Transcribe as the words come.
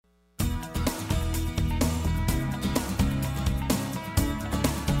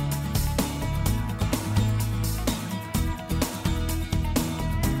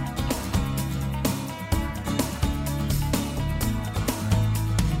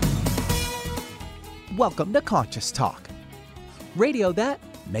Welcome to Conscious Talk, radio that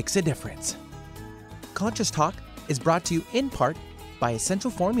makes a difference. Conscious Talk is brought to you in part by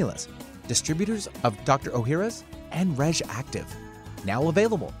Essential Formulas, distributors of Dr. Ohhira's and Reg Active, now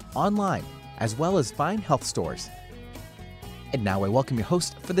available online as well as fine health stores. And now I welcome your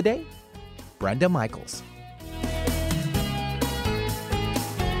host for the day, Brenda Michaels.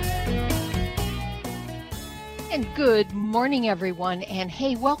 And good morning, everyone. And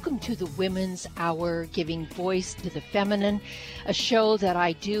hey, welcome to the Women's Hour, giving voice to the feminine, a show that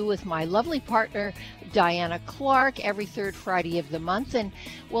I do with my lovely partner, Diana Clark, every third Friday of the month. And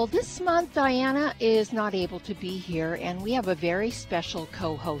well, this month, Diana is not able to be here, and we have a very special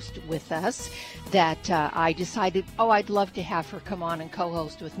co-host with us that I decided, I'd love to have her come on and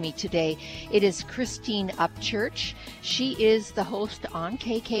co-host with me today. It is Christine Upchurch. She is the host on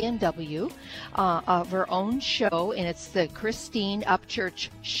KKNW of her own show, and it's the Christine Upchurch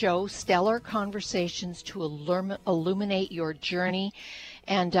Show, Stellar Conversations to Illuminate Your Journey.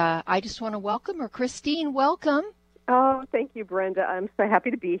 And I just want to welcome her. Christine, welcome. Oh, thank you, Brenda. I'm so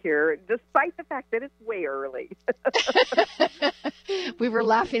happy to be here, despite the fact that it's way early. We were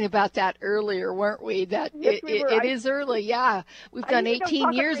laughing about that earlier, weren't we? That yes, it is early, yeah. We've done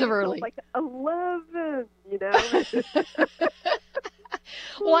 18 years of early. Like 11, you know.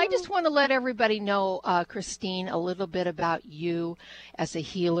 Well, I just want to let everybody know, Christine, a little bit about you as a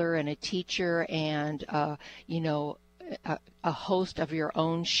healer and a teacher and, a host of your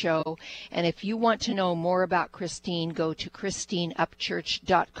own show. And if you want to know more about Christine, go to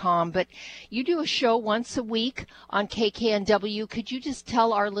ChristineUpchurch.com. But you do a show once a week on KKNW. Could you just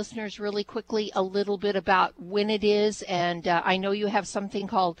tell our listeners really quickly a little bit about when it is? And I know you have something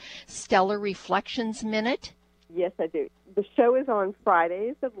called Stellar Reflections Minute. Yes, I do. The show is on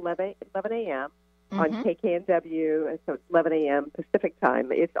Fridays at 11 a.m. on KKNW, and so it's 11 a.m. Pacific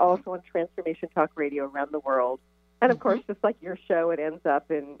time. It's also on Transformation Talk Radio around the world. And, of course, just like your show, it ends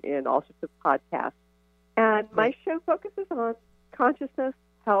up in all sorts of podcasts. And my show focuses on consciousness,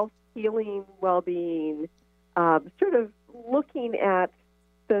 health, healing, well-being, sort of looking at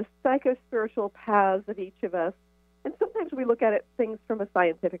the psycho-spiritual paths of each of us. And sometimes we look at things from a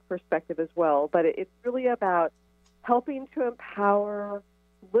scientific perspective as well. But it's really about helping to empower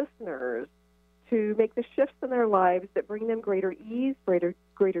listeners to make the shifts in their lives that bring them greater ease, greater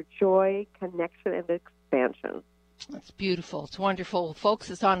joy, connection, and expansion. That's beautiful. It's wonderful.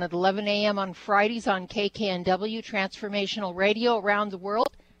 Folks, it's on at 11 a.m. on Fridays on KKNW, Transformational Radio around the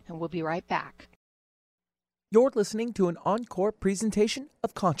world, and we'll be right back. You're listening to an encore presentation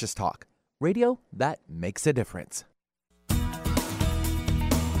of Conscious Talk, radio that makes a difference.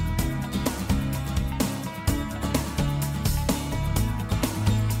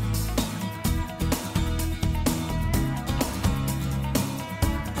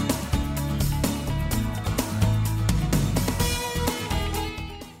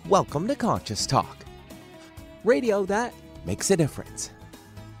 Welcome to Conscious Talk, radio that makes a difference.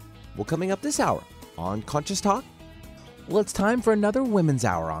 Well, coming up this hour on Conscious Talk, well, it's time for another Women's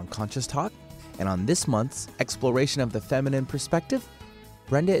Hour on Conscious Talk. And on this month's exploration of the feminine perspective,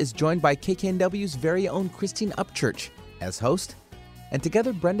 Brenda is joined by KKNW's very own Christine Upchurch as host. And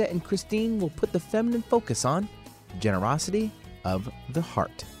together, Brenda and Christine will put the feminine focus on generosity of the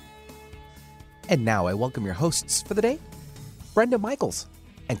heart. And now I welcome your hosts for the day, Brenda Michaels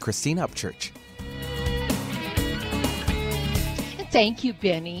and Christine Upchurch. Thank you,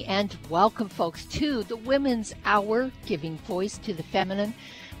 Benny, and welcome, folks, to the Women's Hour, giving voice to the feminine,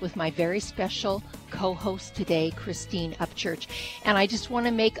 with my very special co-host today, Christine Upchurch. And I just want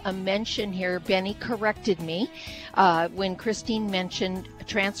to make a mention here. Benny corrected me when Christine mentioned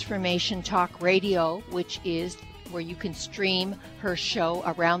Transformation Talk Radio, which is where you can stream her show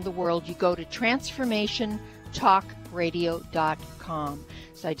around the world. You go to transformationtalkradio.com.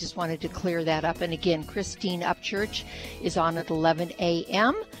 So I just wanted to clear that up. And again, Christine Upchurch is on at 11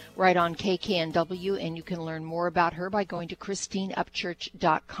 a.m. right on KKNW, and you can learn more about her by going to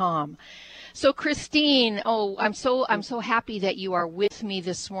ChristineUpchurch.com. So Christine, I'm so happy that you are with me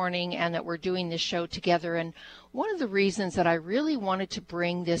this morning and that we're doing this show together. And one of the reasons that I really wanted to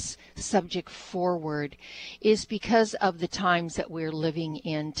bring this subject forward is because of the times that we're living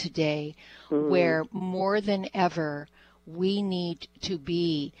in today, where more than ever we need to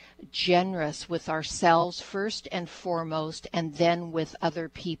be generous with ourselves first and foremost, and then with other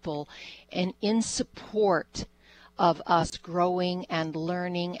people, and in support of us growing and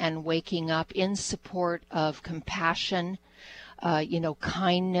learning and waking up, in support of compassion,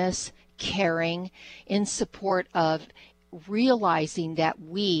 kindness, caring, in support of realizing that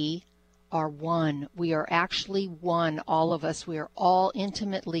we are one. We are actually one, all of us. We are all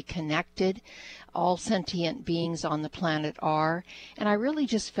intimately connected. All sentient beings on the planet are. And I really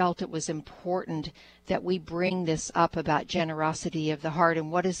just felt it was important that we bring this up about generosity of the heart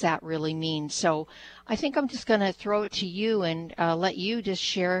and what does that really mean. So I think I'm just going to throw it to you and let you just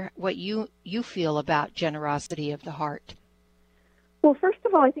share what you feel about generosity of the heart. Well, first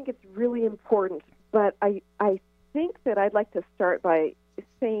of all, I think it's really important, but I think that I'd like to start by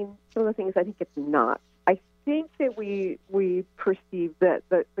saying some of the things I think it's not. I think that we perceive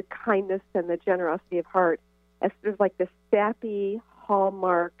the kindness and the generosity of heart as sort of like the sappy,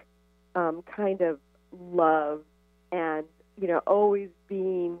 hallmark kind of love and, always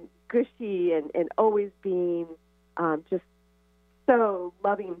being gushy and always being just so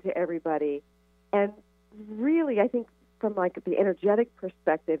loving to everybody. And really, I think from like the energetic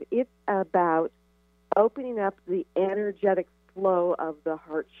perspective, it's about opening up the energetic flow of the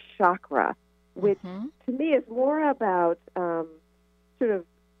heart chakra, which to me is more about sort of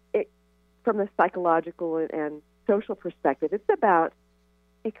it, from the psychological and social perspective. It's about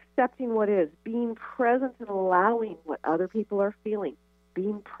accepting what is, being present and allowing what other people are feeling,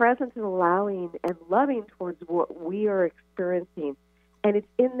 being present and allowing and loving towards what we are experiencing. And it's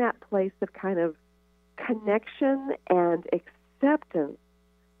in that place of kind of connection and acceptance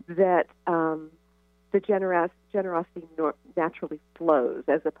that the generosity naturally flows,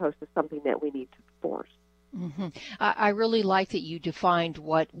 as opposed to something that we need to force. I really like that you defined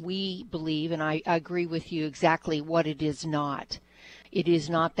what we believe, and I agree with you exactly what it is not. It is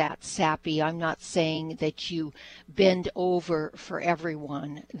not that sappy. I'm not saying that you bend over for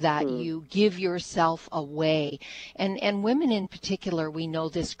everyone, that you give yourself away. And women in particular, we know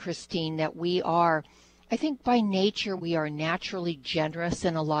this, Christine, that we are, I think by nature, we are naturally generous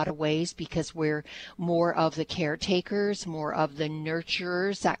in a lot of ways because we're more of the caretakers, more of the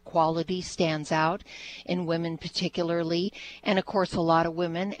nurturers. That quality stands out in women particularly. And of course, a lot of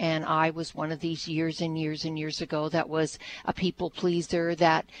women, and I was one of these years and years and years ago, that was a people pleaser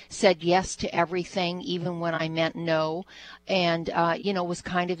that said yes to everything, even when I meant no. And, was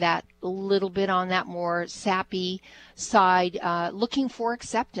kind of that little bit on that more sappy side, looking for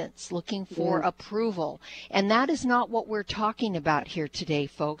acceptance, looking for approval. And that is not what we're talking about here today,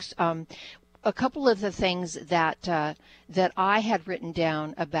 folks. A couple of the things that I had written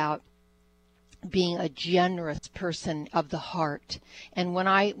down about being a generous person of the heart. And when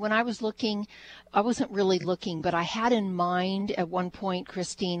I was looking, I wasn't really looking, but I had in mind at one point,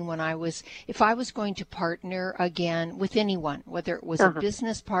 Christine, if I was going to partner again with anyone, whether it was a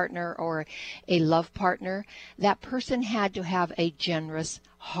business partner or a love partner, that person had to have a generous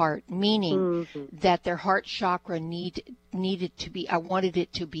heart, meaning that their heart chakra needed to be, I wanted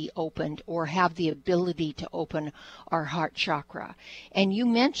it to be opened or have the ability to open our heart chakra. And you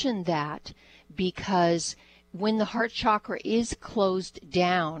mentioned that because when the heart chakra is closed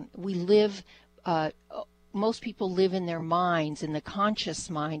down, we live, most people live in their minds, in the conscious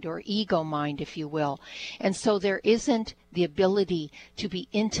mind or ego mind, if you will. And so there isn't the ability to be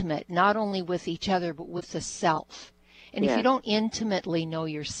intimate, not only with each other, but with the self. And if you don't intimately know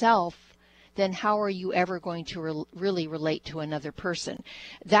yourself, then how are you ever going to really relate to another person?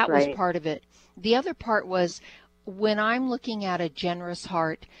 That was part of it. The other part was, when I'm looking at a generous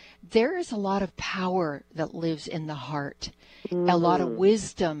heart, there is a lot of power that lives in the heart, a lot of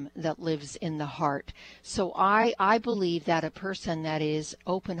wisdom that lives in the heart. So I believe that a person that is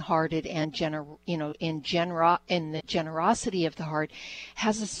open-hearted and in the generosity of the heart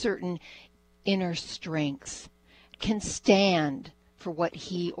has a certain inner strength, can stand for what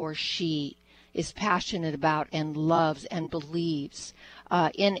he or she is passionate about and loves and believes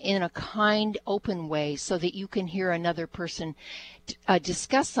in a kind, open way, so that you can hear another person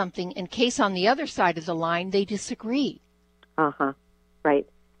discuss something in case on the other side of the line they disagree. Right.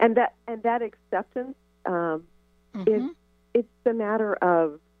 And that acceptance is, it's the matter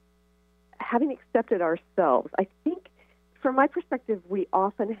of having accepted ourselves. I think, from my perspective, we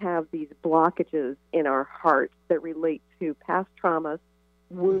often have these blockages in our hearts that relate to past traumas,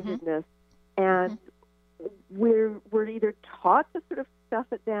 woundedness, and we're either taught to sort of stuff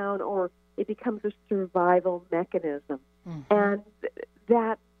it down, or it becomes a survival mechanism. And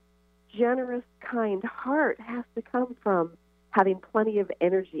that generous, kind heart has to come from having plenty of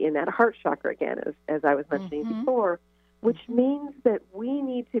energy in that heart chakra, again, as I was mentioning before, which means that we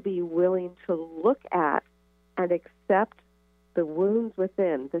need to be willing to look at and accept the wounds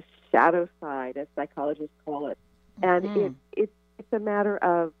within, the shadow side, as psychologists call it. And it's a matter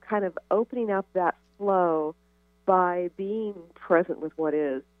of kind of opening up that flow by being present with what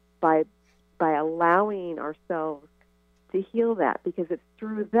is, by allowing ourselves to heal that, because it's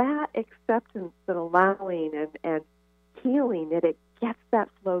through that acceptance and allowing and healing that it gets that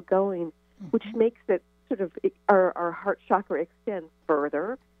flow going, which makes it sort of our heart chakra extends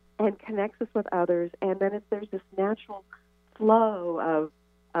further and connects us with others. And then there's this natural flow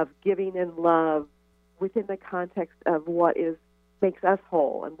of giving and love within the context of what makes us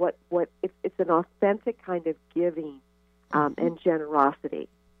whole, and what it's an authentic kind of giving and generosity.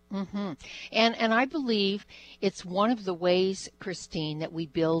 Mm-hmm. And I believe it's one of the ways, Christine, that we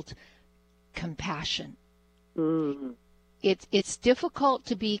build compassion. Mm. It's difficult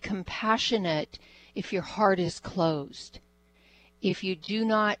to be compassionate if your heart is closed, if you do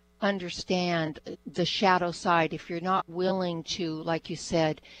not understand the shadow side, if you're not willing to, like you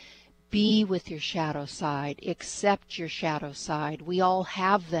said, be with your shadow side, accept your shadow side. We all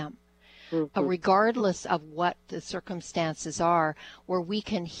have them. Regardless of what the circumstances are, where we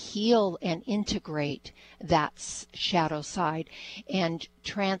can heal and integrate that shadow side and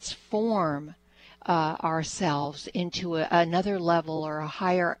transform ourselves into another level or a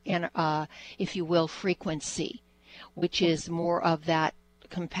higher, if you will, frequency, which is more of that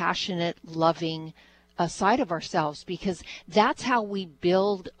compassionate, loving side of ourselves, because that's how we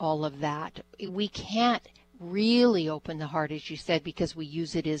build all of that. We can't really open the heart, as you said, because we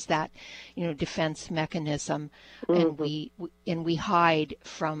use it as that, defense mechanism, and we hide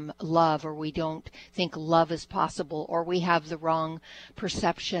from love, or we don't think love is possible, or we have the wrong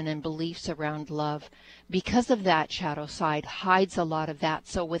perception and beliefs around love. Because of that, shadow side hides a lot of that.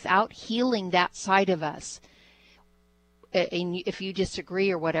 So without healing that side of us, and if you disagree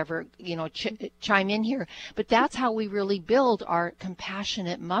or whatever, chime in here, but that's how we really build our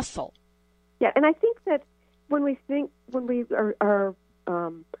compassionate muscle. Yeah, and I think that when we are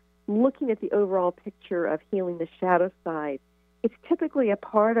looking at the overall picture of healing the shadow side, it's typically a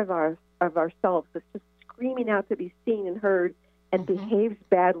part of ourselves that's just screaming out to be seen and heard, and behaves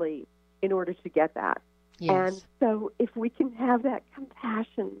badly in order to get that. Yes. And so if we can have that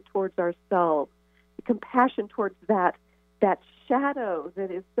compassion towards ourselves, the compassion towards that shadow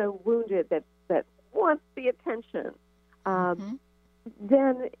that is so wounded, that wants the attention,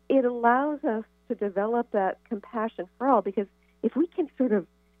 then it allows us to develop that compassion for all. Because if we can sort of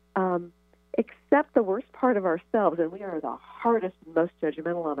accept the worst part of ourselves, and we are the hardest and most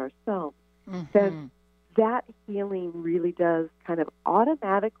judgmental on ourselves, then that healing really does kind of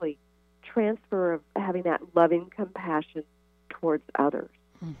automatically transfer of having that loving compassion towards others.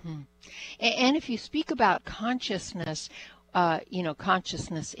 And if you speak about consciousness,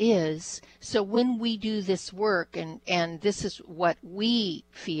 consciousness is, so when we do this work, and this is what we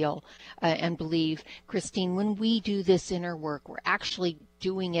feel and believe, Christine, when we do this inner work, we're actually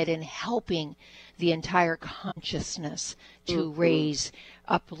doing it and helping the entire consciousness to raise,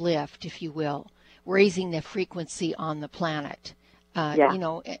 uplift, if you will, raising the frequency on the planet.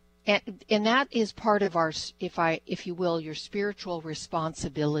 And that is part of our, if you will, your spiritual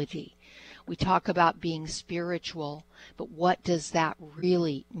responsibility. We talk about being spiritual, but what does that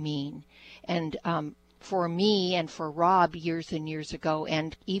really mean? And for me and for Rob years and years ago,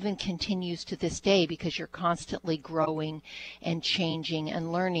 and even continues to this day, because you're constantly growing and changing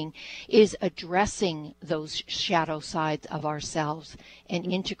and learning, is addressing those shadow sides of ourselves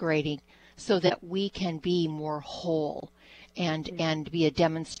and integrating so that we can be more whole. And be a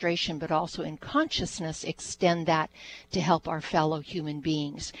demonstration, but also in consciousness extend that to help our fellow human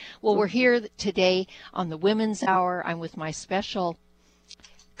beings. Well, we're here today on the Women's Hour. I'm with my special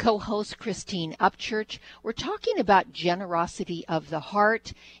co-host, Christine Upchurch. We're talking about generosity of the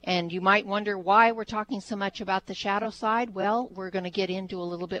heart, and you might wonder why we're talking so much about the shadow side. Well, we're going to get into a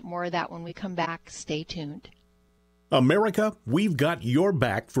little bit more of that when we come back. Stay tuned. America, we've got your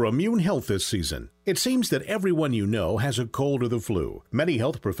back for immune health this season. It seems that everyone you know has a cold or the flu. Many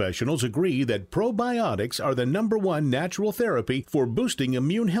health professionals agree that probiotics are the #1 natural therapy for boosting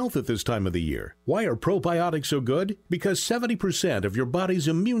immune health at this time of the year. Why are probiotics so good? Because 70% of your body's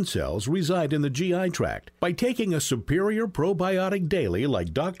immune cells reside in the GI tract. By taking a superior probiotic daily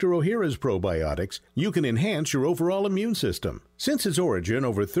like Dr. Ohhira's probiotics, you can enhance your overall immune system. Since its origin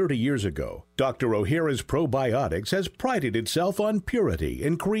over 30 years ago, Dr. Ohhira's probiotics has prided itself on purity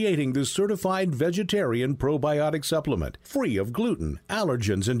in creating the certified vegetarian probiotic supplement, free of gluten,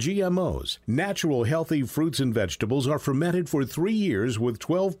 allergens, and GMOs. Natural healthy fruits and vegetables are fermented for 3 years with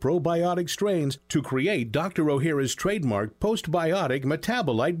 12 probiotic strains to create Dr. Ohhira's trademark postbiotic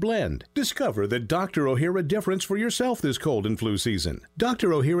metabolite blend. Discover the Dr. Ohhira difference for yourself this cold and flu season. Dr.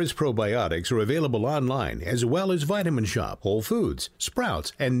 Ohhira's probiotics are available online as well as Vitamin Shop, Whole Foods,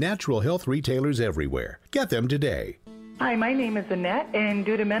 Sprouts, and natural health retailers everywhere. Get them today. Hi, my name is Annette, and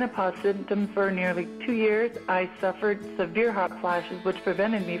due to menopause symptoms for nearly 2 years, I suffered severe hot flashes which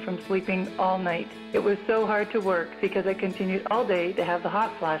prevented me from sleeping all night. It was so hard to work because I continued all day to have the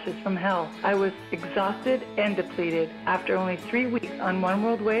hot flashes from hell. I was exhausted and depleted. After only 3 weeks on One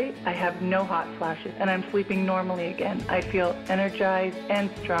World Way, I have no hot flashes, and I'm sleeping normally again. I feel energized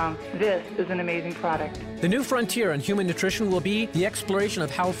and strong. This is an amazing product. The new frontier in human nutrition will be the exploration of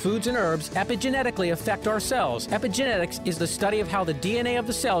how foods and herbs epigenetically affect our cells. Epigenetics is the study of how the DNA of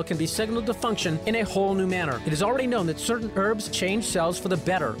the cell can be signaled to function in a whole new manner. It is already known that certain herbs change cells for the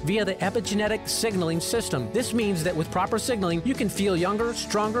better via the epigenetic signaling system. This means that with proper signaling, you can feel younger,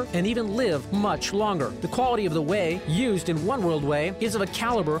 stronger, and even live much longer. The quality of the whey used in One World Whey is of a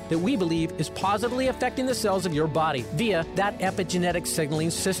caliber that we believe is positively affecting the cells of your body via that epigenetic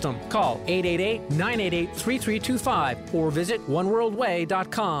signaling system. Call 888-988-3325 or visit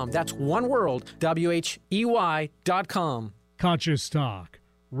oneworldwhey.com. That's oneworld.com. Conscious Talk,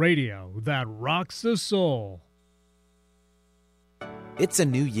 radio that rocks the soul. It's a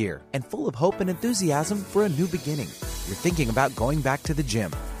new year and full of hope and enthusiasm for a new beginning. You're thinking about going back to the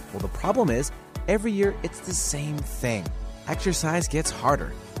gym. Well, the problem is, every year it's the same thing. Exercise gets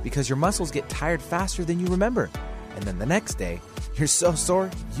harder because your muscles get tired faster than you remember. And then the next day, you're so sore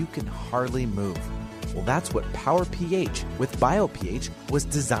you can hardly move. Well, that's what Power pH with BioPH was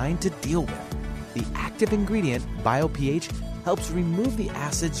designed to deal with. The active ingredient, BioPH, helps remove the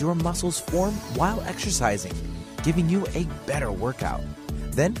acids your muscles form while exercising, giving you a better workout.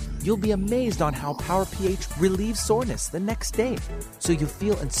 Then you'll be amazed on how Power pH relieves soreness the next day, so you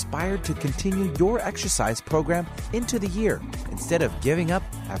feel inspired to continue your exercise program into the year instead of giving up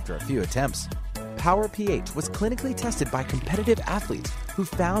after a few attempts. Power pH was clinically tested by competitive athletes who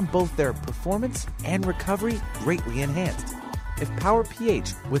found both their performance and recovery greatly enhanced. If Power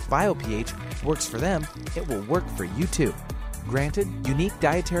pH with BioPH works for them, it will work for you too. Granted unique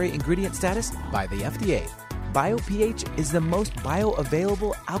dietary ingredient status by the FDA, BioPH is the most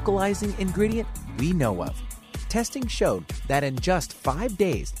bioavailable alkalizing ingredient we know of. Testing showed that in just 5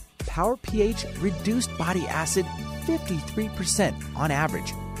 days, Power pH reduced body acid 53% on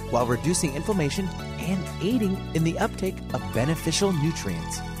average, while reducing inflammation and aiding in the uptake of beneficial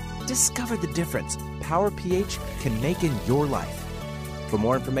nutrients. Discover the difference Power pH can make in your life. For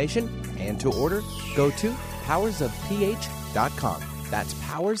more information and to order, go to powersofph.com. That's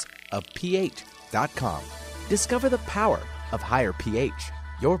powersofph.com. Discover the power of higher pH.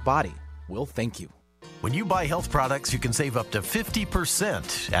 Your body will thank you. When you buy health products, you can save up to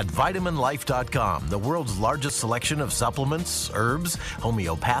 50% at VitaminLife.com, the world's largest selection of supplements, herbs,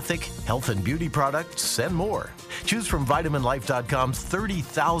 homeopathic, health and beauty products, and more. Choose from VitaminLife.com's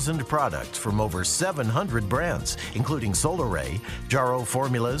 30,000 products from over 700 brands, including Solaray, Jarrow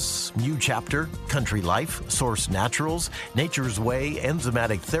Formulas, New Chapter, Country Life, Source Naturals, Nature's Way,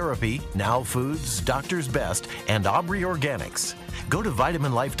 Enzymatic Therapy, Now Foods, Doctor's Best, and Aubrey Organics. Go to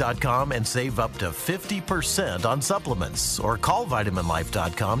VitaminLife.com and save up to 50% on supplements, or call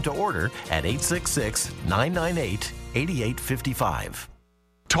VitaminLife.com to order at 866-998-8855.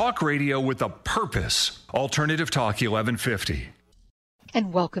 Talk radio with a purpose. Alternative Talk 1150.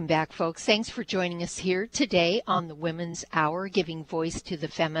 And welcome back, folks. Thanks for joining us here today on the Women's Hour, giving voice to the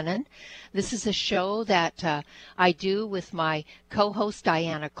feminine. This is a show that I do with my co-host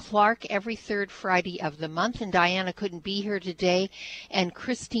Diana Clark every third Friday of the month, and Diana couldn't be here today. And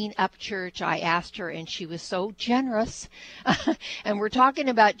Christine Upchurch, I asked her, and she was so generous. And we're talking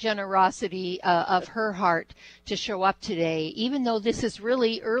about generosity of her heart to show up today, even though this is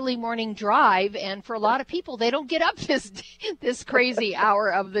really early morning drive, and for a lot of people, they don't get up this crazy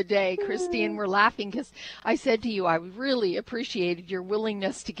hour of the day. Christine, we're laughing because I said to you, I really appreciated your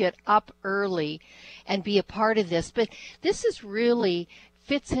willingness to get up early and be a part of this. But this is really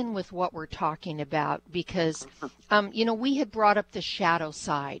fits in with what we're talking about because, we had brought up the shadow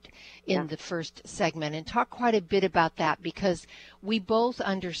side in the first segment and talked quite a bit about that because we both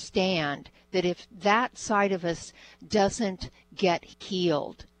understand that if that side of us doesn't get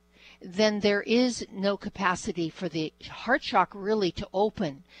healed, then there is no capacity for the heart chakra really to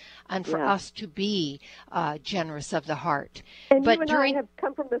open and for us to be generous of the heart. And you and I have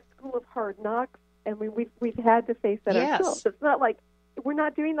come from the school of hard knocks, and we've had to face that ourselves. It's not like we're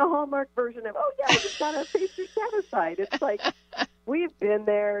not doing the Hallmark version of, you've got to face your shadow side. It's like we've been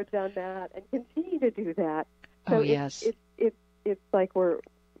there, done that, and continue to do that. So it's like we're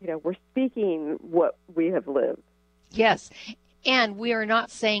speaking what we have lived. Yes. And we are not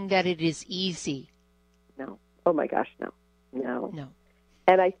saying that it is easy. No. Oh, my gosh, no.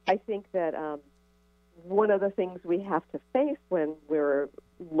 And I think that one of the things we have to face when we're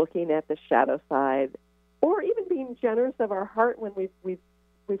looking at the shadow side or even being being generous of our heart when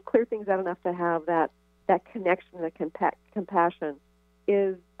we've cleared things out enough to have that connection, that compassion,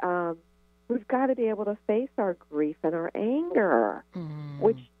 is we've got to be able to face our grief and our anger,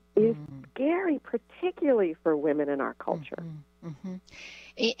 which is scary, particularly for women in our culture.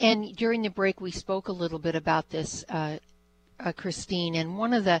 And during the break, we spoke a little bit about this, Christine, and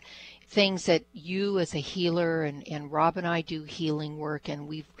one of the things that you as a healer and Rob and I do healing work, and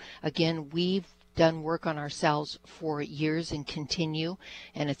we've done work on ourselves for years and continue,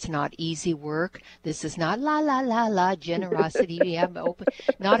 and it's not easy work. This is not la generosity. We have open,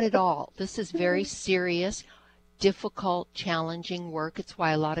 not at all. This is very serious, difficult, challenging work. It's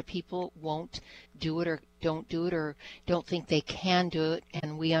why a lot of people won't do it or don't do it or don't think they can do it,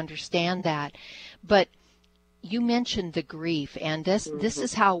 and we understand that. But you mentioned the grief, and this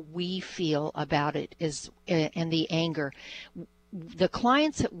is how we feel about it, and the anger. The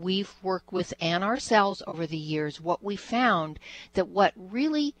clients that we've worked with and ourselves over the years, what we found that what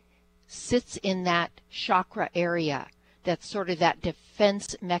really sits in that chakra area, that's sort of that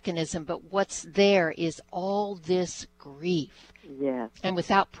defense mechanism, but what's there is all this grief. Yes. And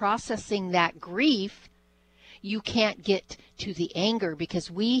without processing that grief, you can't get to the anger,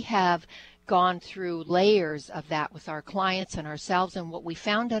 because we have gone through layers of that with our clients and ourselves, and what we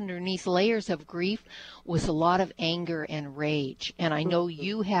found underneath layers of grief was a lot of anger and rage, and I know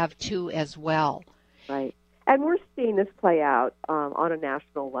you have too as well. Right, and we're seeing this play out on a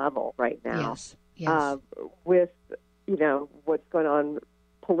national level right now. Yes. With what's going on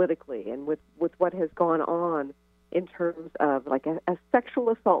politically, and with what has gone on in terms of, like, a sexual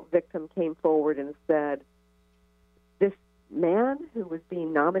assault victim came forward and said, this man who was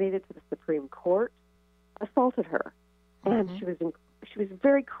being nominated to the Supreme Court assaulted her, and she was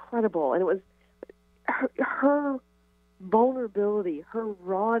very credible, and it was her vulnerability, her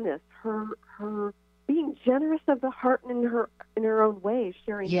rawness, her being generous of the heart in her own way,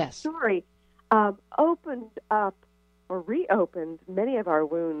 sharing her story, opened up or reopened many of our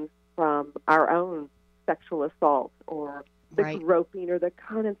wounds from our own sexual assault, or the groping, or the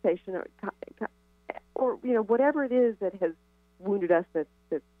condensation, or whatever it is that has wounded us,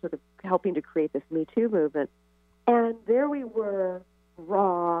 that's sort of helping to create this Me Too movement. And there we were,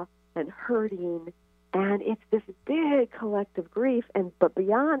 raw and hurting, and it's this big collective grief. But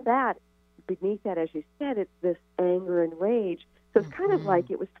beyond that, beneath that, as you said, it's this anger and rage. So it's kind of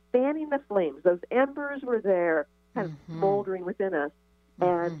like it was fanning the flames. Those embers were there, kind of smoldering within us.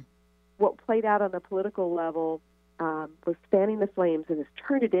 And what played out on the political level was fanning the flames, and has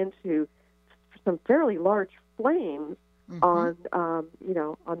turned it into some fairly large flames on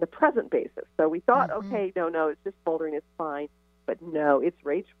the present basis. So we thought, okay, no, it's just smoldering, it's fine. But no, it's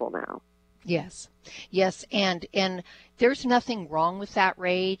rageful now. Yes, and there's nothing wrong with that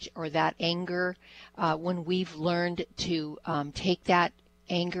rage or that anger when we've learned to take that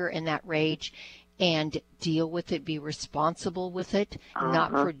anger and that rage and deal with it, be responsible with it,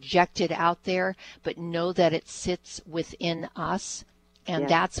 not project it out there, but know that it sits within us. And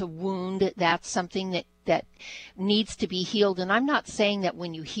that's a wound. That's something that needs to be healed. And I'm not saying that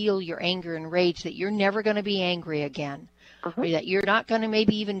when you heal your anger and rage that you're never going to be angry again, or that you're not going to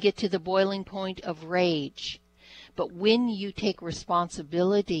maybe even get to the boiling point of rage. But when you take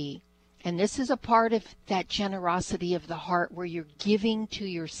responsibility, and this is a part of that generosity of the heart where you're giving to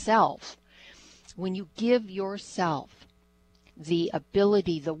yourself, when you give yourself the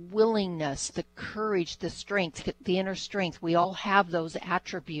ability, the willingness, the courage, the strength, the inner strength. We all have those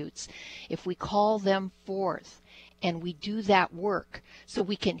attributes. If we call them forth and we do that work so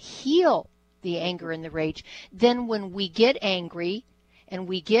we can heal the anger and the rage, then when we get angry and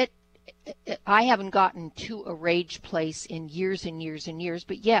I haven't gotten to a rage place in years and years and years,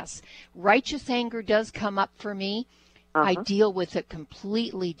 but yes, righteous anger does come up for me. I deal with it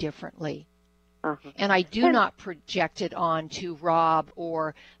completely differently. And I do not project it on to Rob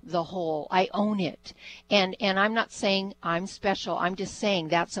or the whole. I own it. And I'm not saying I'm special. I'm just saying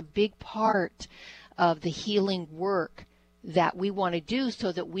that's a big part of the healing work that we want to do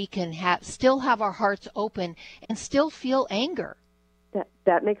so that we can still have our hearts open and still feel anger.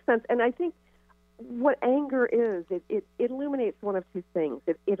 That makes sense. And I think what anger is, it illuminates one of two things.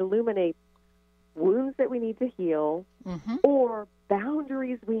 It illuminates wounds that we need to heal or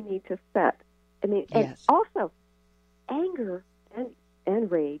boundaries we need to set. I mean, and also, anger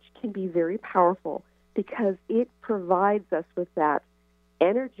and rage can be very powerful because it provides us with that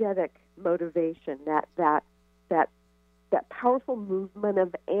energetic motivation, that powerful movement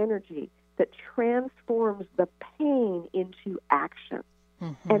of energy that transforms the pain into action.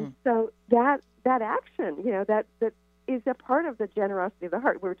 And so that action, that is a part of the generosity of the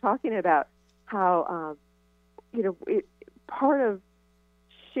heart. We were talking about how part of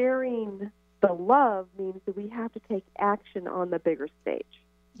sharing the love means that we have to take action on the bigger stage.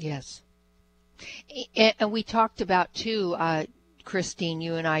 Yes. And we talked about, too, Christine,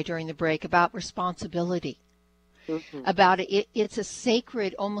 you and I during the break, about responsibility. Mm-hmm. About it's a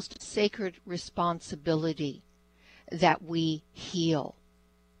sacred, almost a sacred responsibility that we heal.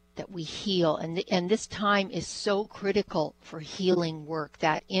 And this time is so critical for healing work,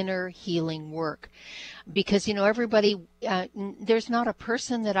 that inner healing work, because everybody, there's not a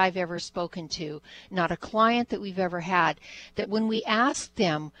person that I've ever spoken to, not a client that we've ever had, that when we ask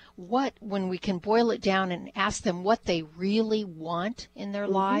them when we can boil it down and ask them what they really want in their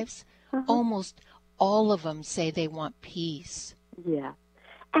lives, almost all of them say they want peace. Yeah.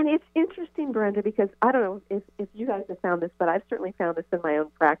 And it's interesting, Brenda, because I don't know if you guys have found this, but I've certainly found this in my own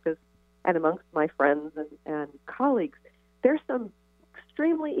practice and amongst my friends and colleagues. There's some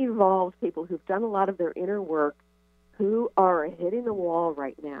extremely evolved people who've done a lot of their inner work who are hitting the wall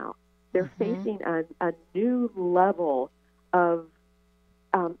right now. They're facing a new level of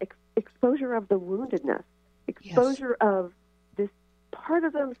exposure of the woundedness, exposure of this part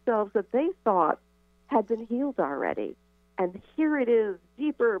of themselves that they thought had been healed already. And here it is,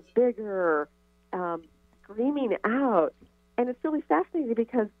 deeper, bigger, screaming out. And it's really fascinating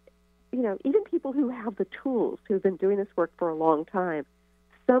because, even people who have the tools, who've been doing this work for a long time,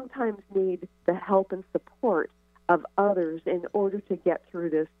 sometimes need the help and support of others in order to get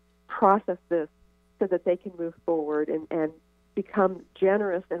through this, process this, so that they can move forward and become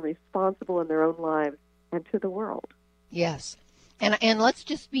generous and responsible in their own lives and to the world. Yes. And let's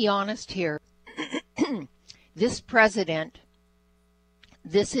just be honest here. This president,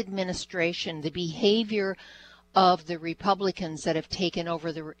 this administration, the behavior of the Republicans that have taken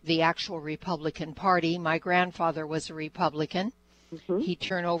over the actual Republican Party. My grandfather was a Republican. Mm-hmm. He'd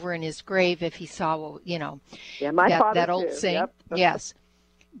turn over in his grave if he saw, that old too. saying. Yep. Yes,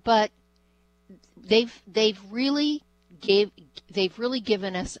 but they've really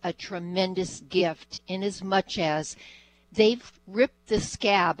given us a tremendous gift, in as much as they've ripped the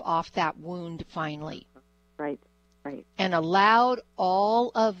scab off that wound finally. Right. And allowed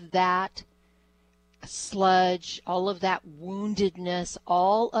all of that sludge, all of that woundedness,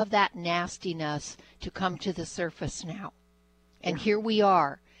 all of that nastiness to come to the surface now. And here we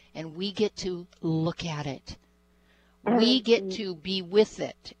are, and we get to look at it. We get to be with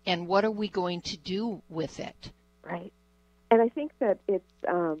it. And what are we going to do with it? Right. And I think that it's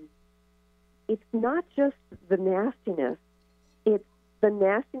not just the nastiness. It's the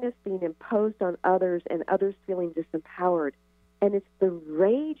nastiness being imposed on others and others feeling disempowered. And it's the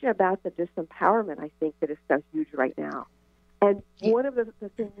rage about the disempowerment, I think, that is so huge right now. And one of the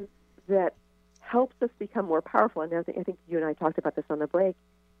things that helps us become more powerful, and I think you and I talked about this on the break,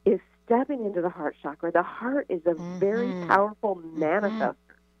 is stepping into the heart chakra. The heart is a very powerful manifester.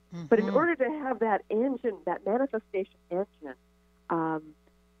 But in order to have that engine, that manifestation engine,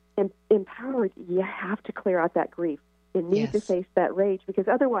 empowered, you have to clear out that grief. You need to face that rage, because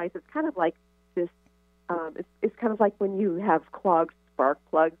otherwise it's kind of like this, it's kind of like when you have clogged spark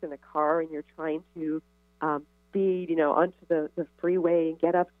plugs in a car and you're trying to speed, onto the freeway and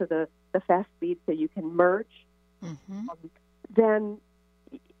get up to the fast speed so you can merge. Then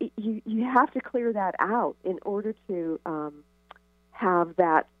you have to clear that out in order to have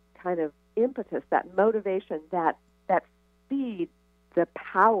that kind of impetus, that motivation, that speed, the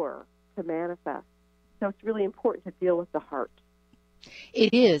power to manifest. So it's really important to deal with the heart.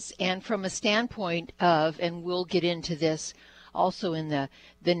 It is. And from a standpoint of, and we'll get into this also in the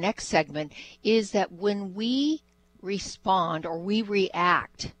next segment, is that when we respond or we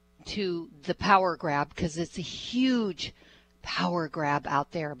react to the power grab, because it's a huge power grab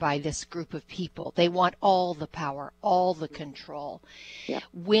out there by this group of people. They want all the power, all the control.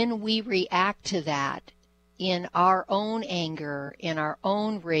 When we react to that in our own anger, in our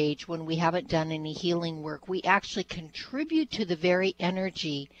own rage, when we haven't done any healing work, we actually contribute to the very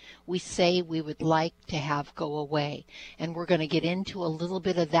energy we say we would like to have go away. And we're going to get into a little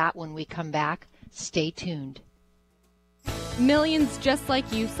bit of that when we come back. Stay tuned. Millions just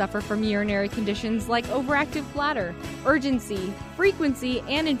like you suffer from urinary conditions like overactive bladder, urgency, frequency,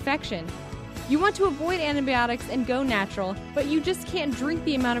 and infection. You want to avoid antibiotics and go natural, but you just can't drink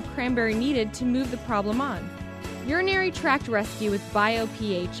the amount of cranberry needed to move the problem on. Urinary Tract Rescue with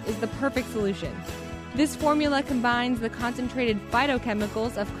BioPH is the perfect solution. This formula combines the concentrated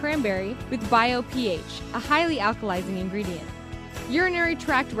phytochemicals of cranberry with BioPH, a highly alkalizing ingredient. Urinary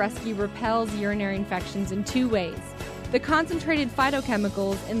Tract Rescue repels urinary infections in 2 ways. The concentrated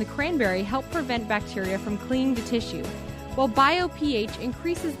phytochemicals in the cranberry help prevent bacteria from clinging to tissue, while BioPH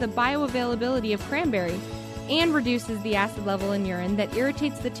increases the bioavailability of cranberry and reduces the acid level in urine that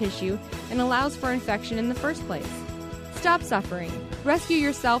irritates the tissue and allows for infection in the first place. Stop suffering. Rescue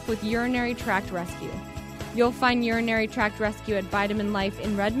yourself with Urinary Tract Rescue. You'll find Urinary Tract Rescue at Vitamin Life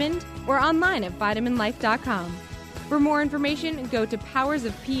in Redmond or online at vitaminlife.com. For more information, go to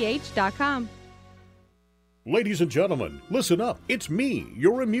powersofph.com. Ladies and gentlemen, listen up. It's me,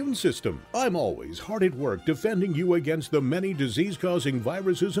 your immune system. I'm always hard at work defending you against the many disease-causing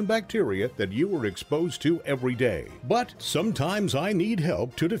viruses and bacteria that you are exposed to every day. But sometimes I need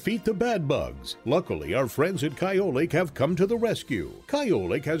help to defeat the bad bugs. Luckily, our friends at Kyolic have come to the rescue.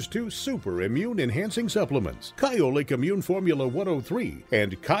 Kyolic has 2 super immune-enhancing supplements, Kyolic Immune Formula 103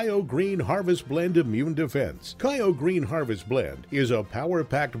 and Kyo Green Harvest Blend Immune Defense. Kyo Green Harvest Blend is a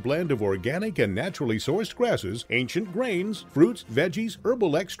power-packed blend of organic and naturally sourced grasses, ancient grains, fruits, veggies,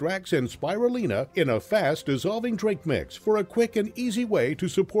 herbal extracts, and spirulina in a fast-dissolving drink mix for a quick and easy way to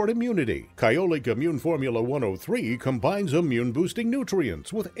support immunity. Kyolic Immune Formula 103 combines immune-boosting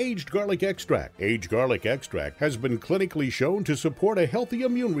nutrients with aged garlic extract. Aged garlic extract has been clinically shown to support a healthy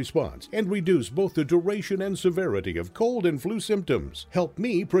immune response and reduce both the duration and severity of cold and flu symptoms. Help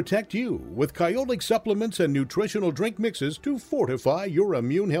me protect you with Kyolic supplements and nutritional drink mixes to fortify your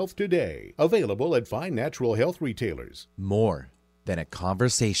immune health today. Available at fine natural health retailers. More than a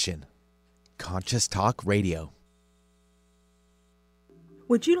conversation. Conscious Talk Radio.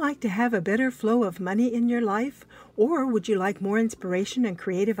 Would you like to have a better flow of money in your life? Or would you like more inspiration and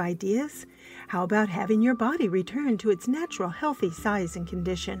creative ideas? How about having your body return to its natural healthy size and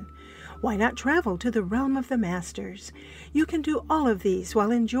condition? Why not travel to the realm of the masters? You can do all of these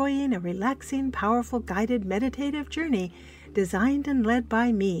while enjoying a relaxing, powerful, guided meditative journey designed and led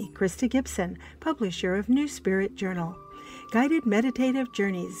by me, Krista Gibson, publisher of New Spirit Journal. Guided meditative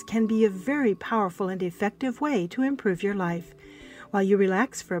journeys can be a very powerful and effective way to improve your life. While you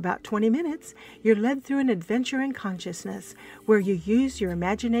relax for about 20 minutes, you're led through an adventure in consciousness where you use your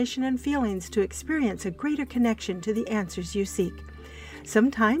imagination and feelings to experience a greater connection to the answers you seek.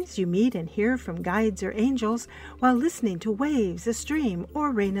 Sometimes you meet and hear from guides or angels while listening to waves, a stream, or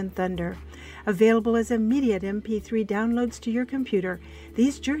rain and thunder. Available as immediate MP3 downloads to your computer,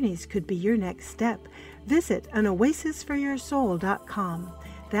 these journeys could be your next step. Visit anoasisforyoursoul.com.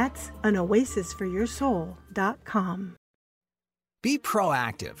 That's anoasisforyoursoul.com. Be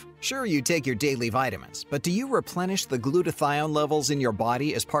proactive. Sure, you take your daily vitamins, but do you replenish the glutathione levels in your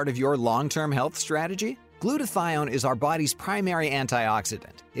body as part of your long-term health strategy? Glutathione is our body's primary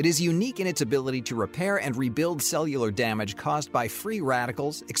antioxidant. It is unique in its ability to repair and rebuild cellular damage caused by free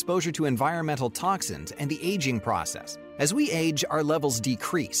radicals, exposure to environmental toxins, and the aging process. As we age, our levels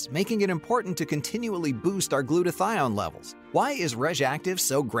decrease, making it important to continually boost our glutathione levels. Why is RegActive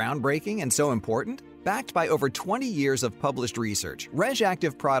so groundbreaking and so important? Backed by over 20 years of published research,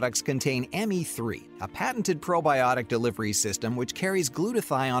 RegActive products contain ME3, a patented probiotic delivery system which carries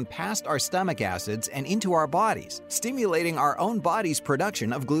glutathione past our stomach acids and into our bodies, stimulating our own body's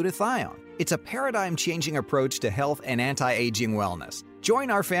production of glutathione. It's a paradigm-changing approach to health and anti-aging wellness. Join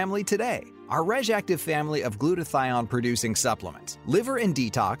our family today. Our RegActive family of glutathione-producing supplements, liver and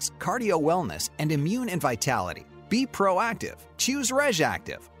detox, cardio wellness, and immune and vitality. Be proactive. Choose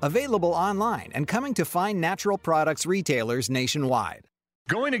RegActive. Available online and coming to fine natural products retailers nationwide.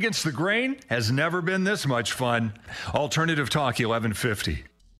 Going against the grain has never been this much fun. Alternative Talk 1150.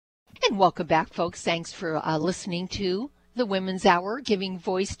 And welcome back, folks. Thanks for listening to the Women's Hour, giving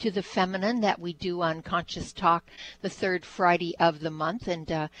voice to the feminine that we do on Conscious Talk the third Friday of the month. And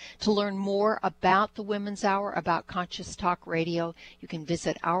to learn more about the Women's Hour, about Conscious Talk Radio, you can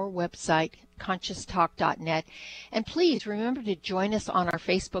visit our website, conscioustalk.net. And please remember to join us on our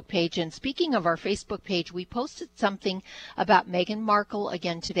Facebook page. And speaking of our Facebook page, we posted something about Meghan Markle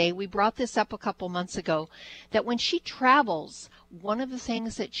again today. We brought this up a couple months ago, that when she travels, one of the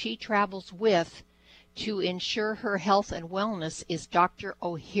things that she travels with to ensure her health and wellness is Dr.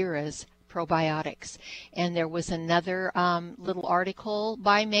 Ohhira's probiotics. And there was another little article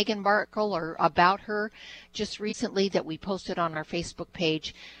by Meghan Markle or about her just recently that we posted on our Facebook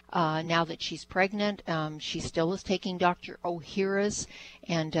page. Now that she's pregnant, she still is taking Dr. Ohhira's,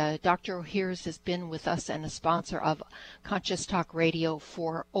 and Dr. Ohhira's has been with us and a sponsor of Conscious Talk Radio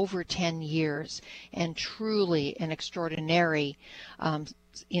for over 10 years, and truly an extraordinary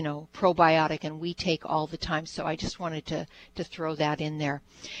probiotic, and we take all the time. So I just wanted to throw that in there.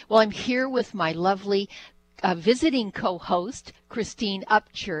 Well, I'm here with my lovely visiting co-host, Christine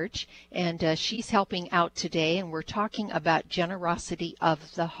Upchurch, and she's helping out today, and we're talking about generosity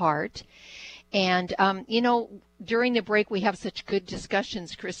of the heart. And, during the break, we have such good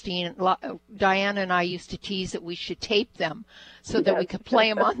discussions, Christine. Diana and I used to tease that we should tape them so that we could play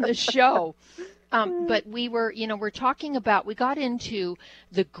them on the show. But we're talking about, we got into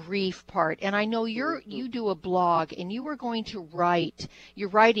the grief part, and I know you do a blog, and you were going to you're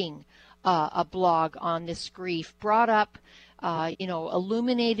writing a blog on this grief, brought up,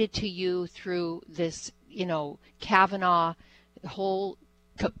 illuminated to you through this, Kavanaugh whole,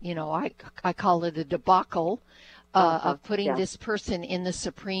 I call it a debacle of putting this person in the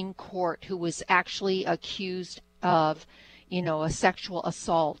Supreme Court who was actually accused of, a sexual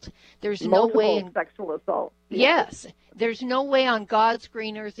assault. There's no way in sexual assault. Yes, there's no way on God's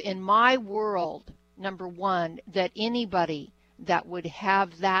green earth in my world, number one, that anybody that would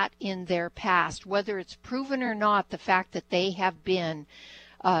have that in their past, whether it's proven or not, the fact that they have been,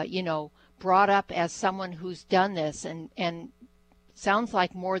 brought up as someone who's done this, and sounds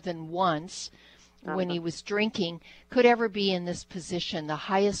like more than once when he was drinking, could ever be in this position, the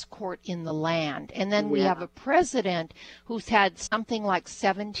highest court in the land. And then we have a president who's had something like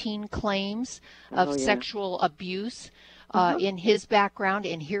 17 claims of sexual abuse in his background,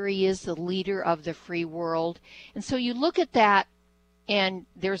 and here he is, the leader of the free world. And so you look at that, and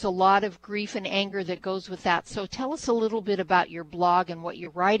there's a lot of grief and anger that goes with that. So tell us a little bit about your blog and what you're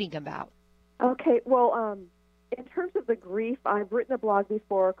writing about. Okay, well, in terms of the grief, I've written a blog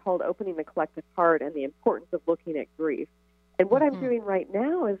before called Opening the Collective Heart and the Importance of Looking at Grief. And what I'm doing right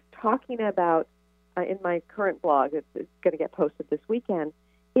now is talking about, in my current blog, it's going to get posted this weekend,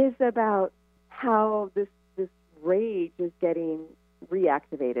 is about how this rage is getting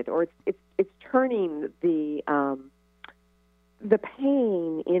reactivated, or it's turning the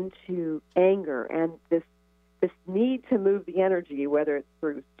pain into anger, and this need to move the energy, whether it's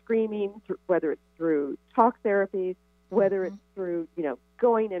through screaming, whether it's through talk therapy, whether it's through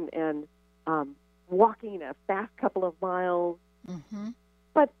going and walking a fast couple of miles.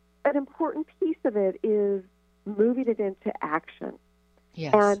 But an important piece of it is moving it into action.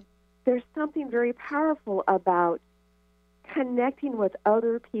 Yes. And there's something very powerful about connecting with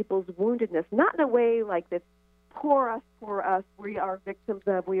other people's woundedness, not in a way like this, poor us, we are victims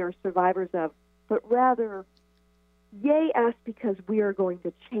of, we are survivors of, but rather, yay us because we are going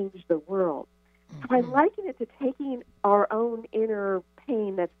to change the world. So I liken it to taking our own inner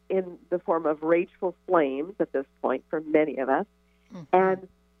pain that's in the form of rageful flames at this point for many of us, and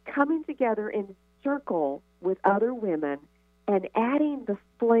coming together in circle with other women and adding the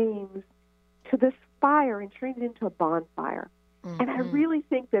flames to this fire and turning it into a bonfire. And I really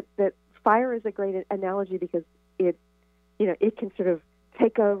think that fire is a great analogy because it can sort of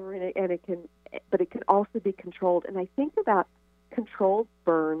take over and it can, but it can also be controlled. And I think about controlled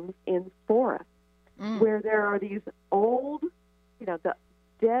burns in forests where there are these old, the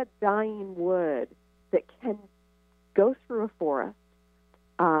dead, dying wood that can go through a forest,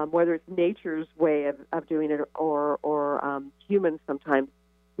 whether it's nature's way of doing it or humans sometimes,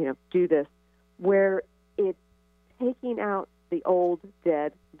 do this, where it's taking out the old,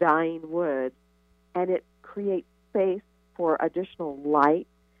 dead, dying wood, and it creates space for additional light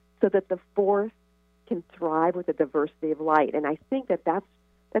so that the forest can thrive with the diversity of light. And I think that's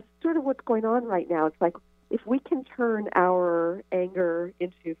sort of what's going on right now. It's like if we can turn our anger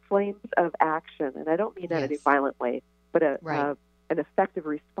into flames of action, and I don't mean that in a violent way, but an effective,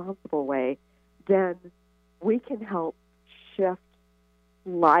 responsible way, then we can help shift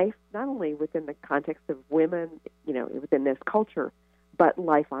life, not only within the context of women, within this culture, but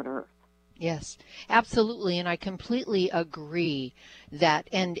life on Earth. Yes, absolutely, and I completely agree that,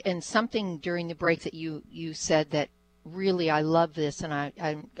 and something during the break that you said that really I love this, and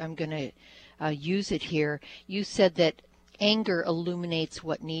I'm going to use it here. You said that anger illuminates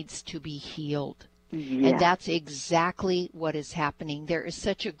what needs to be healed, and that's exactly what is happening. There is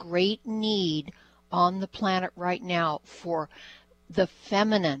such a great need on the planet right now for the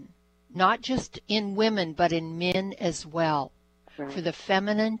feminine, not just in women, but in men as well. Right. For the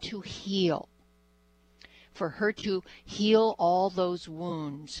feminine to heal, for her to heal all those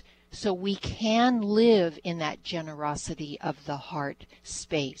wounds, so we can live in that generosity of the heart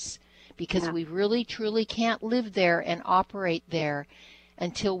space, because we really, truly can't live there and operate there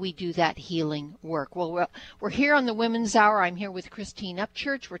until we do that healing work. Well, we're here on the Women's Hour. I'm here with Christine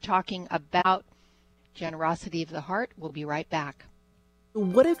Upchurch. We're talking about generosity of the heart. We'll be right back.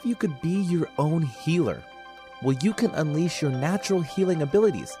 What if you could be your own healer? Well, you can unleash your natural healing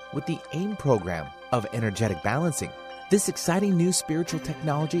abilities with the AIM program of energetic balancing. This exciting new spiritual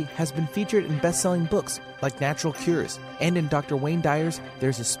technology has been featured in best-selling books like Natural Cures, and in Dr. Wayne Dyer's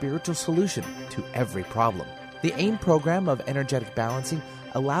There's a Spiritual Solution to Every Problem. The AIM program of energetic balancing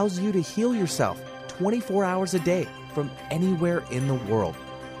allows you to heal yourself 24 hours a day from anywhere in the world.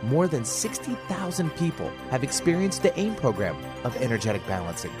 More than 60,000 people have experienced the AIM program of energetic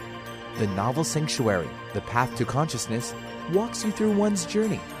balancing. The novel Sanctuary, The Path to Consciousness, walks you through one's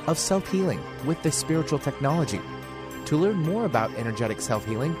journey of self-healing with this spiritual technology. To learn more about energetic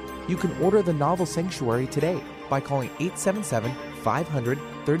self-healing, you can order the novel Sanctuary today by calling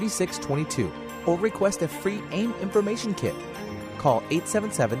 877-500-3622 or request a free AIM information kit. Call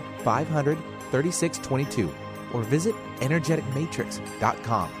 877-500-3622 or visit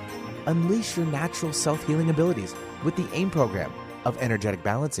energeticmatrix.com. Unleash your natural self-healing abilities with the AIM program of energetic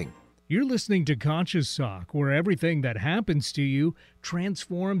balancing. You're listening to Conscious Talk, where everything that happens to you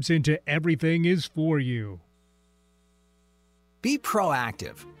transforms into everything is for you. Be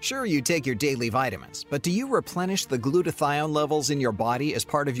proactive. Sure, you take your daily vitamins, but do you replenish the glutathione levels in your body as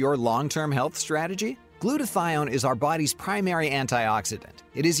part of your long-term health strategy? Glutathione is our body's primary antioxidant.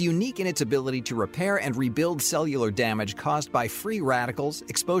 It is unique in its ability to repair and rebuild cellular damage caused by free radicals,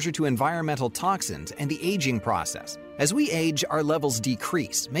 exposure to environmental toxins, and the aging process. As we age, our levels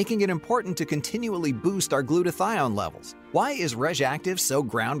decrease, making it important to continually boost our glutathione levels. Why is RegActive so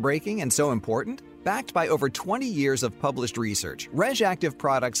groundbreaking and so important? Backed by over 20 years of published research, RegActive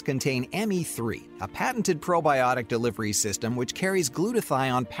products contain ME3, a patented probiotic delivery system which carries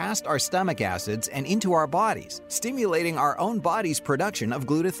glutathione past our stomach acids and into our bodies, stimulating our own body's production of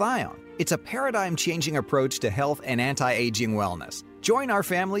glutathione. It's a paradigm-changing approach to health and anti-aging wellness. Join our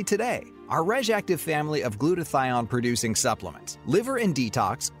family today. Our RegActive family of glutathione-producing supplements, liver and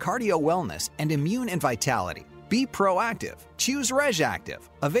detox, cardio wellness, and immune and vitality. Be proactive. Choose RegActive.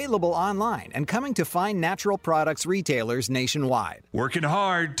 Available online and coming to fine natural products retailers nationwide. Working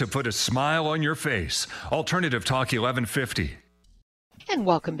hard to put a smile on your face. Alternative Talk 1150. And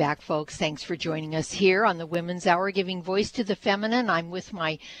welcome back, folks. Thanks for joining us here on the Women's Hour, giving voice to the feminine. I'm with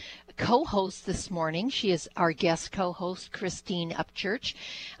my co-host this morning. She is our guest co-host, Christine Upchurch.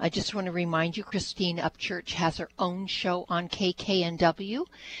 I just want to remind you, Christine Upchurch has her own show on KKNW,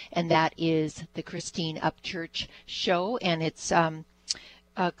 and that is the Christine Upchurch Show, and it's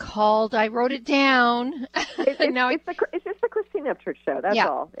called, I wrote it down. It's just the Christine Upchurch Show, that's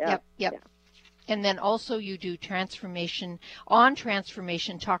all. Yep. And then also you do transformation on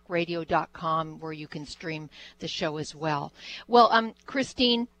transformationtalkradio.com, where you can stream the show as well. Well,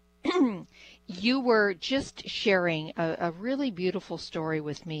 Christine, you were just sharing a really beautiful story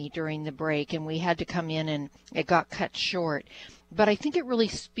with me during the break, and we had to come in and it got cut short. But I think it really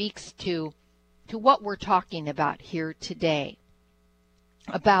speaks to what we're talking about here today,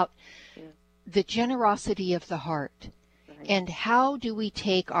 about the generosity of the heart. Right. And how do we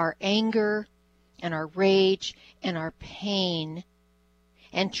take our anger and our rage and our pain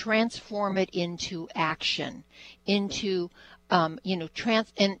and transform it into action, into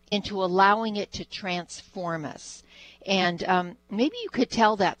into allowing it to transform us. And maybe you could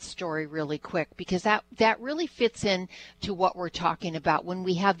tell that story really quick, because that really fits in to what we're talking about when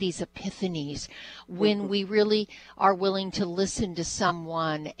we have these epiphanies, when we really are willing to listen to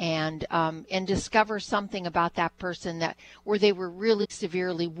someone and discover something about that person where they were really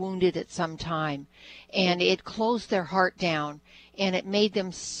severely wounded at some time, and it closed their heart down, and it made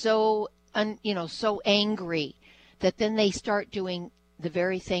them so angry that then they start doing the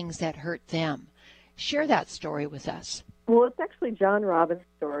very things that hurt them. Share that story with us. Well, it's actually John Robbins'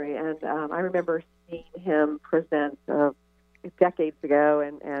 story, and I remember seeing him present decades ago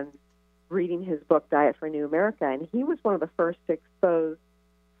and reading his book, Diet for a New America, and he was one of the first to expose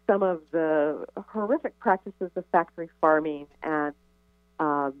some of the horrific practices of factory farming, and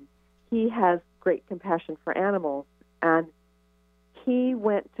he has great compassion for animals, and he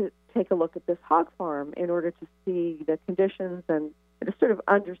went to take a look at this hog farm in order to see the conditions and to sort of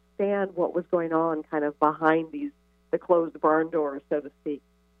understand what was going on kind of behind the closed barn doors, so to speak.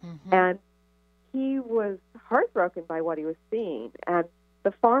 Mm-hmm. And he was heartbroken by what he was seeing. And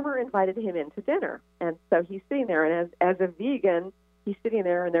the farmer invited him in to dinner. And so he's sitting there, and as a vegan, he's sitting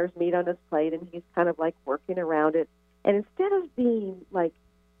there, and there's meat on his plate, and he's kind of like working around it. And instead of being like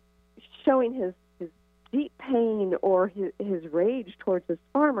showing his deep pain or his rage towards this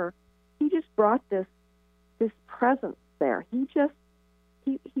farmer, he just brought this presence there. He just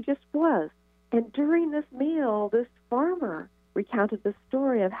was. And during this meal, this farmer recounted the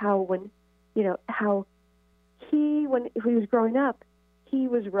story of how when he was growing up, he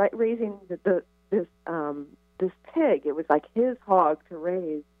was raising this pig. It was like his hog to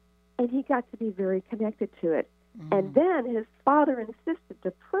raise, and he got to be very connected to it. Mm. And then his father insisted,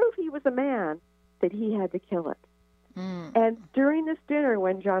 to prove he was a man, that he had to kill it. Mm. And during this dinner,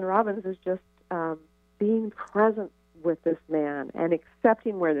 when John Robbins was just being present with this man and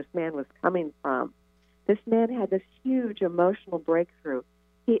accepting where this man was coming from, this man had this huge emotional breakthrough.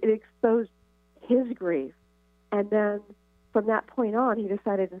 It exposed his grief, and then from that point on, he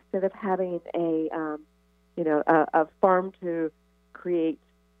decided instead of having a farm to create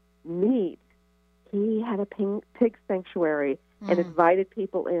meat, he had a pig sanctuary and invited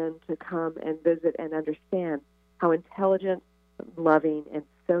people in to come and visit and understand how intelligent, loving, and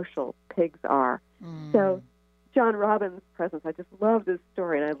social pigs are. So John Robbins' presence, I just love this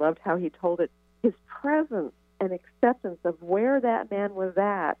story, and I loved how he told it. His presence and acceptance of where that man was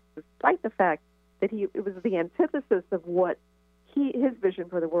at, despite the fact that it was the antithesis of what his vision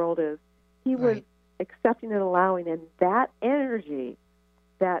for the world is. He was accepting and allowing, and that energy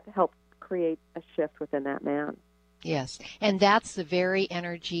that helped create a shift within that man. Yes, and that's the very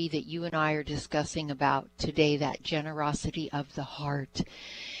energy that you and I are discussing about today, that generosity of the heart.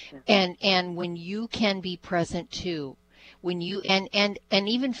 And when you can be present too, when you and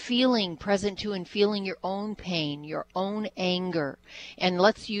even feeling present to and feeling your own pain, your own anger, and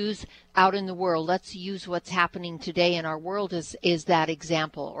let's use out in the world, let's use what's happening today in our world is that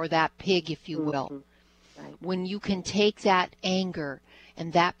example, or that pig, if you will. Right. When you can take that anger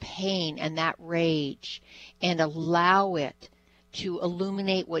and that pain and that rage and allow it to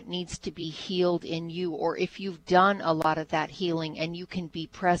illuminate what needs to be healed in you, or if you've done a lot of that healing and you can be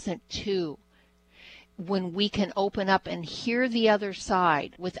present too, when we can open up and hear the other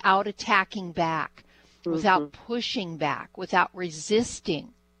side without attacking back, without pushing back, without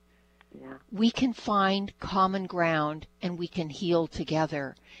resisting, we can find common ground and we can heal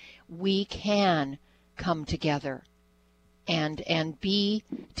together. We can come together and be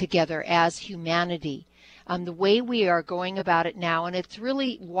together as humanity. The way we are going about it now, and it's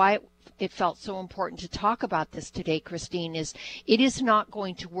really why it felt so important to talk about this today, Christine, is it is not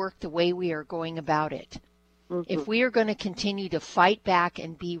going to work the way we are going about it. If we are going to continue to fight back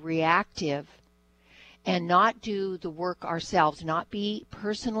and be reactive and not do the work ourselves, not be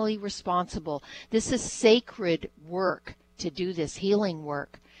personally responsible, this is sacred work to do this healing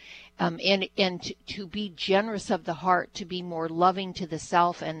work. And to be generous of the heart, to be more loving to the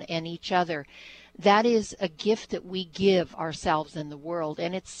self and each other. That is a gift that we give ourselves in the world,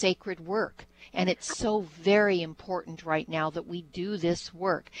 and it's sacred work. And it's so very important right now that we do this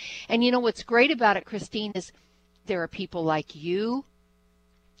work. And you know what's great about it, Christine, is there are people like you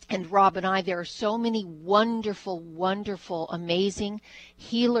and Rob and I. There are so many wonderful, wonderful, amazing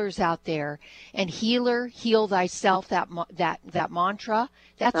healers out there. And healer, heal thyself, that mantra,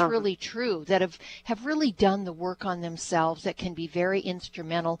 that's really true, that have really done the work on themselves, that can be very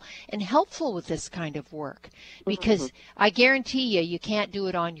instrumental and helpful with this kind of work. Because I guarantee you can't do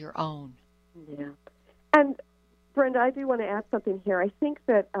it on your own. Yeah. And Brenda, I do want to add something here. I think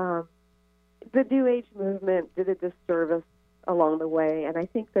that the New Age movement did a disservice along the way, and I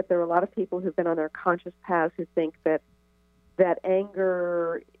think that there are a lot of people who've been on their conscious paths who think that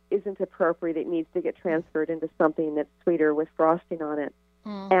anger isn't appropriate. It needs to get transferred into something that's sweeter with frosting on it.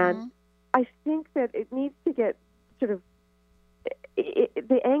 And I think that it needs to get sort of,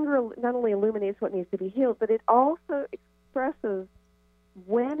 the anger not only illuminates what needs to be healed, but it also expresses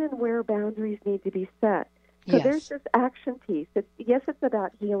when and where boundaries need to be set. So there's this action piece. It's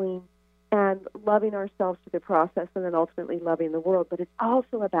about healing and loving ourselves through the process, and then ultimately loving the world. But it's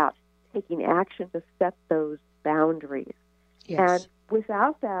also about taking action to set those boundaries. And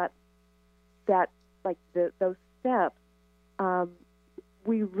without those steps,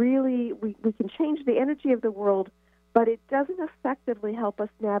 we can change the energy of the world, but it doesn't effectively help us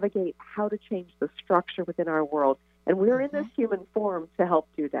navigate how to change the structure within our world. And we're in this human form to help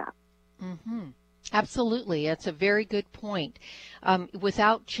do that. Absolutely. That's a very good point.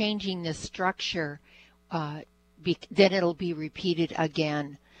 Without changing the structure, then it'll be repeated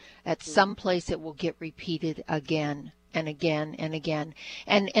again. At some place it will get repeated again and again and again.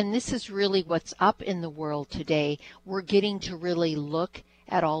 And this is really what's up in the world today. We're getting to really look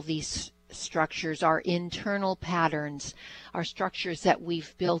at all these structures, our internal patterns, our structures that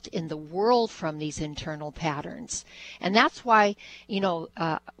we've built in the world from these internal patterns. And that's why,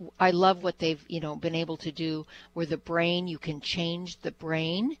 I love what they've, been able to do where the brain, you can change the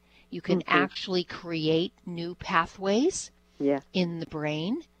brain. You can actually create new pathways in the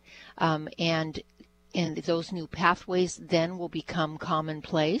brain. And those new pathways then will become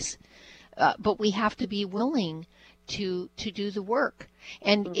commonplace. But we have to be willing to do the work.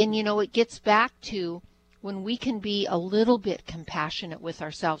 And it gets back to when we can be a little bit compassionate with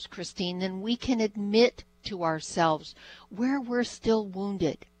ourselves, Christine, then we can admit to ourselves where we're still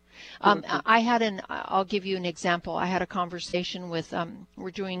wounded. I'll give you an example. I had a conversation with,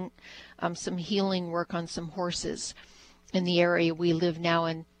 we're doing some healing work on some horses in the area we live now,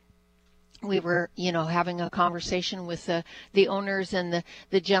 and we were, having a conversation with the owners, and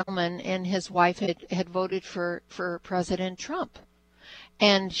the gentleman and his wife had voted for President Trump.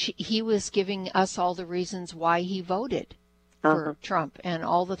 And he was giving us all the reasons why he voted for Trump and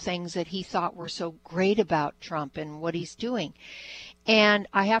all the things that he thought were so great about Trump and what he's doing. And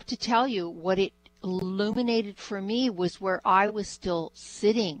I have to tell you, what it illuminated for me was where I was still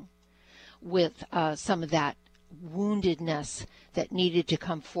sitting with some of that woundedness that needed to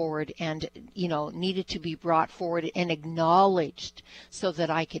come forward and, needed to be brought forward and acknowledged so that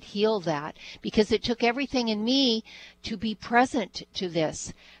I could heal that, because it took everything in me to be present to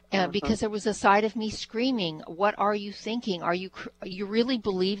this. Because there was a side of me screaming, what are you thinking? You really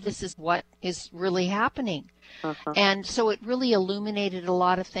believe this is what is really happening? And so it really illuminated a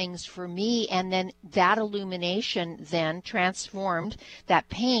lot of things for me. And then that illumination then transformed that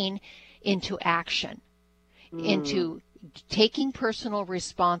pain into action, into taking personal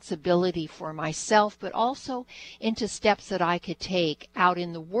responsibility for myself, but also into steps that I could take out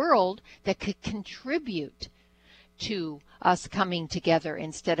in the world that could contribute to us coming together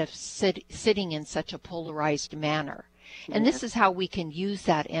instead of sitting in such a polarized manner. And this is how we can use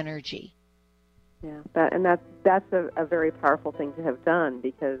that energy. Yeah, that's a very powerful thing to have done,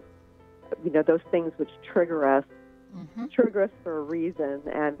 because those things which trigger us for a reason,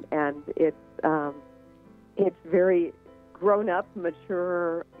 and it's very grown up,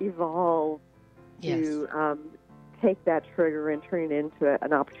 mature, evolved to take that trigger and turn it into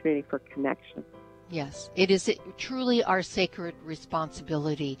an opportunity for connection. Yes, it is truly our sacred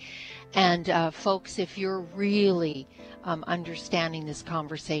responsibility. And folks, if you're really understanding this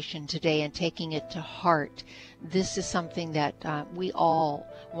conversation today and taking it to heart, this is something that we all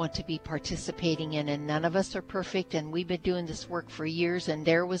want to be participating in, and none of us are perfect, and we've been doing this work for years, and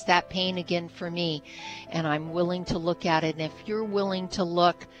there was that pain again for me, and I'm willing to look at it. And if you're willing to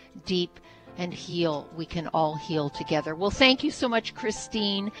look deep and heal, we can all heal together. Well, thank you so much,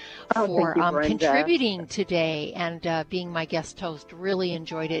 Christine, for contributing today and being my guest host. Really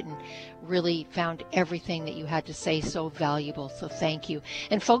enjoyed it and really found everything that you had to say so valuable. So thank you.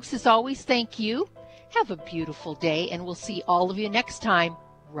 And folks, as always, thank you. Have a beautiful day, and we'll see all of you next time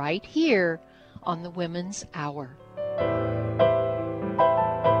right here on the Women's Hour.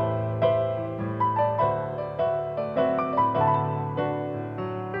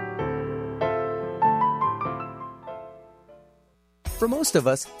 For most of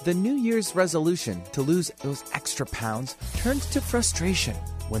us, the New Year's resolution to lose those extra pounds turns to frustration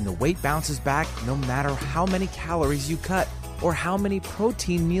when the weight bounces back no matter how many calories you cut or how many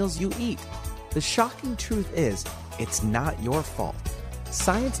protein meals you eat. The shocking truth is, it's not your fault.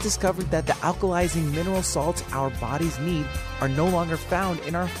 Science discovered that the alkalizing mineral salts our bodies need are no longer found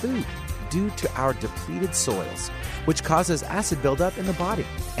in our food due to our depleted soils, which causes acid buildup in the body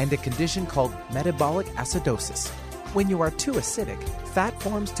and a condition called metabolic acidosis. When you are too acidic, fat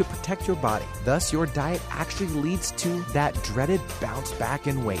forms to protect your body. Thus, your diet actually leads to that dreaded bounce back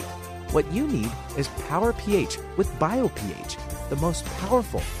in weight. What you need is Power pH with BioPH, the most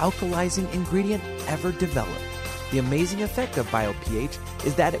powerful alkalizing ingredient ever developed. The amazing effect of BioPH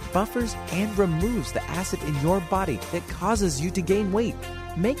is that it buffers and removes the acid in your body that causes you to gain weight.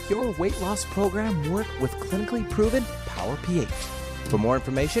 Make your weight loss program work with clinically proven Power pH. For more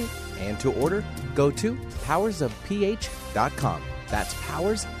information and to order, go to powersofph.com. That's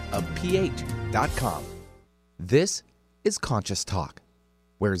powersofph.com. This is Conscious Talk,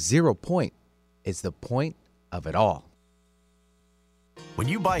 where 0 point is the point of it all. When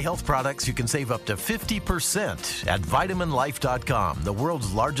you buy health products, you can save up to 50% at VitaminLife.com, the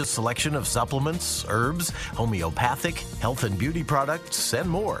world's largest selection of supplements, herbs, homeopathic, health and beauty products, and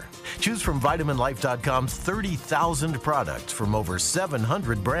more. Choose from VitaminLife.com's 30,000 products from over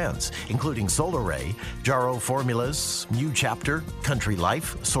 700 brands, including Solaray, Jarrow Formulas, New Chapter, Country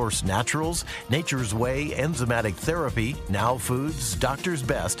Life, Source Naturals, Nature's Way, Enzymatic Therapy, Now Foods, Doctor's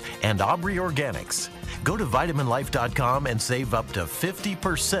Best, and Aubrey Organics. Go to VitaminLife.com and save up to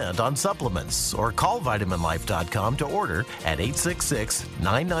 50% on supplements, or call VitaminLife.com to order at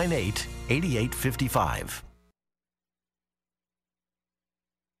 866-998-8855.